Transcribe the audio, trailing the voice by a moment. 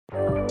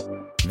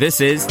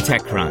This is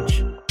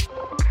TechCrunch.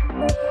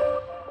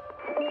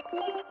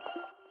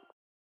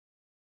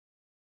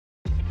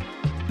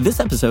 This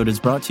episode is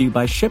brought to you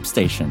by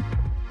ShipStation.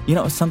 You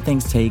know, some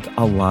things take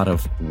a lot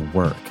of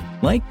work,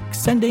 like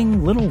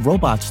sending little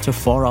robots to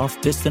far-off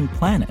distant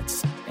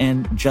planets.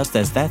 And just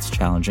as that's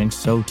challenging,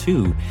 so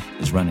too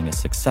is running a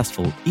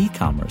successful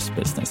e-commerce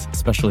business,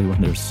 especially when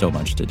there's so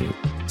much to do.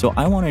 So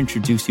I want to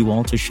introduce you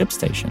all to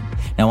ShipStation.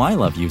 Now, I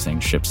love using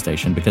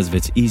ShipStation because of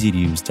its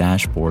easy-to-use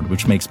dashboard,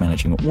 which makes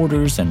managing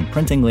orders and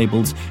printing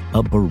labels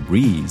a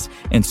breeze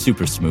and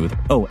super smooth.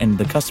 Oh, and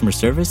the customer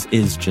service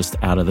is just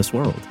out of this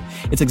world.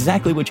 It's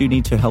exactly what you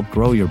need to help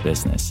grow your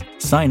business.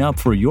 Sign up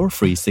for your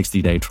free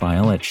 60-day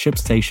trial at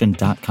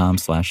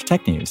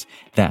shipstation.com/technews.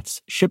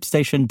 That's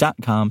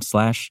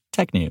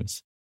shipstation.com/technews.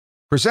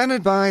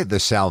 Presented by the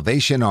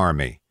Salvation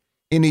Army.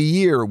 In a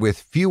year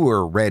with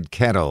fewer red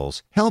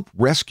kettles, help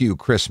rescue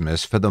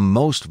Christmas for the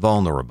most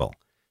vulnerable.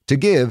 To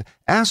give,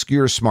 ask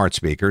your smart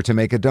speaker to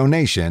make a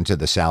donation to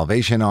the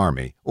Salvation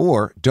Army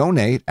or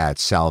donate at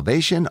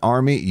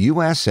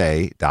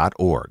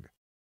salvationarmyusa.org.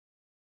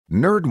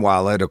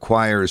 NerdWallet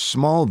acquires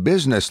small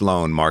business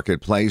loan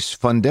marketplace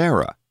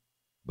Fundera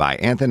by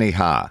Anthony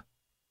Ha.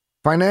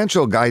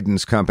 Financial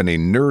guidance company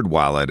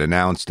NerdWallet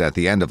announced at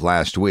the end of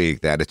last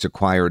week that it's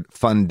acquired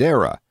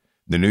Fundera.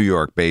 The New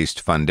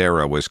York-based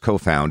Fundera was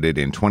co-founded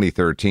in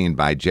 2013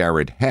 by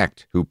Jared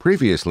Hecht, who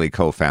previously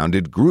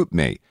co-founded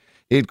GroupMe.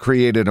 It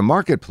created a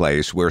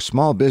marketplace where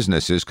small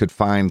businesses could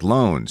find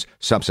loans,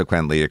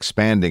 subsequently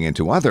expanding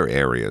into other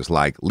areas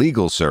like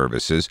legal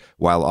services,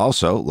 while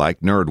also, like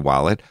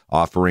NerdWallet,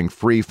 offering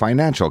free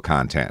financial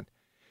content.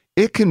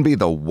 It can be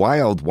the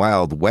wild,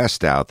 wild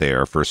west out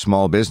there for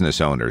small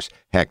business owners,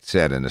 Hecht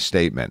said in a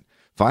statement.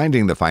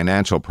 Finding the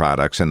financial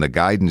products and the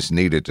guidance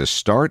needed to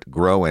start,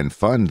 grow, and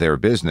fund their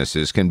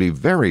businesses can be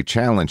very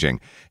challenging,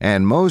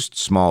 and most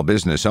small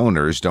business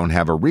owners don't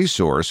have a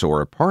resource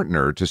or a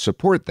partner to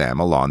support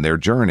them along their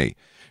journey.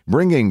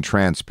 Bringing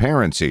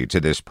transparency to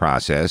this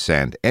process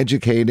and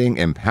educating,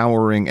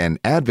 empowering, and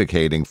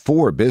advocating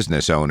for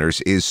business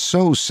owners is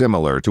so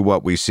similar to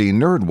what we see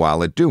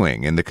NerdWallet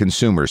doing in the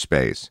consumer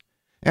space.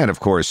 And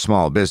of course,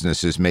 small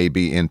businesses may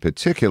be in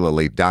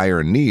particularly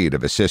dire need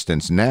of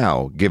assistance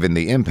now, given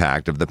the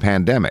impact of the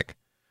pandemic.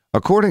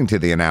 According to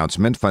the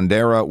announcement,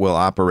 Fundera will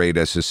operate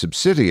as a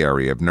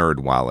subsidiary of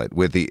NerdWallet,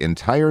 with the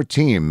entire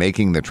team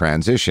making the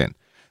transition.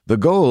 The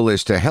goal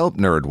is to help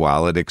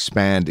NerdWallet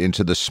expand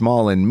into the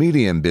small and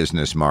medium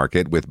business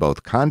market with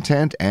both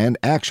content and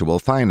actual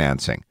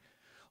financing.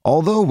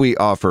 Although we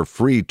offer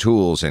free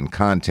tools and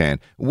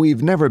content,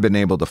 we've never been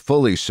able to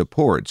fully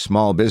support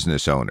small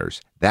business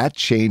owners. That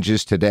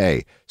changes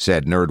today,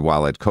 said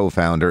NerdWallet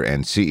co-founder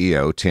and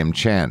CEO Tim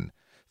Chen.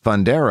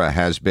 Fundera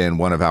has been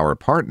one of our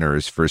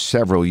partners for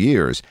several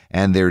years,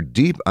 and their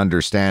deep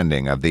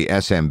understanding of the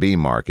SMB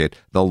market,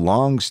 the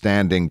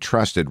long-standing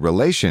trusted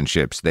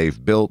relationships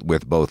they've built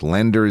with both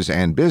lenders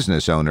and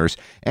business owners,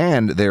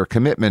 and their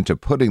commitment to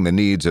putting the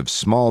needs of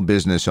small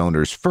business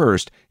owners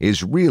first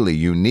is really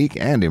unique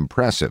and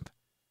impressive.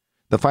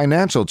 The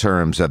financial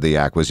terms of the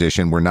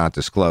acquisition were not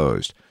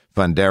disclosed.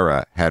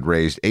 Fundera had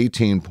raised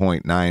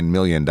 $18.9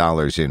 million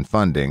in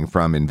funding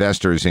from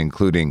investors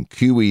including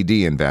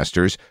QED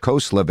Investors,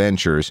 Khosla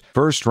Ventures,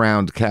 First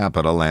Round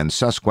Capital, and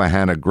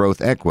Susquehanna Growth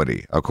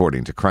Equity,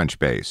 according to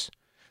Crunchbase.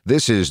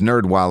 This is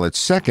NerdWallet's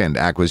second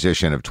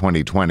acquisition of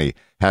 2020,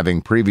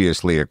 having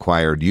previously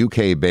acquired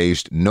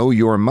UK-based Know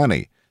Your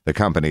Money. The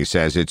company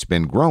says it's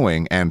been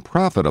growing and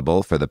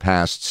profitable for the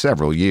past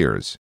several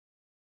years.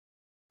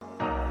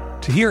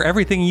 To hear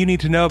everything you need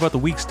to know about the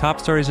week's top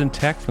stories in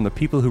tech from the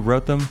people who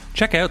wrote them,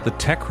 check out the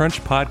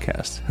TechCrunch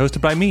podcast,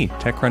 hosted by me,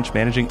 TechCrunch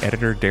managing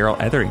editor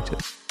Daryl Etherington.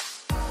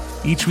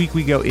 Each week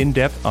we go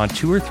in-depth on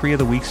 2 or 3 of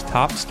the week's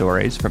top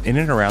stories from in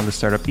and around the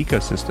startup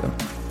ecosystem,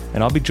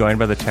 and I'll be joined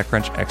by the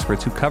TechCrunch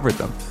experts who covered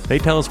them. They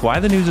tell us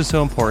why the news is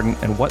so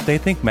important and what they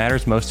think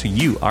matters most to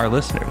you, our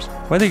listeners,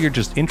 whether you're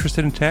just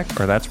interested in tech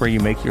or that's where you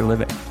make your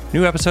living.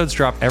 New episodes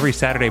drop every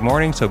Saturday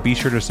morning, so be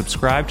sure to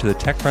subscribe to the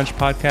TechCrunch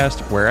podcast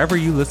wherever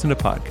you listen to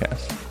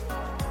podcasts.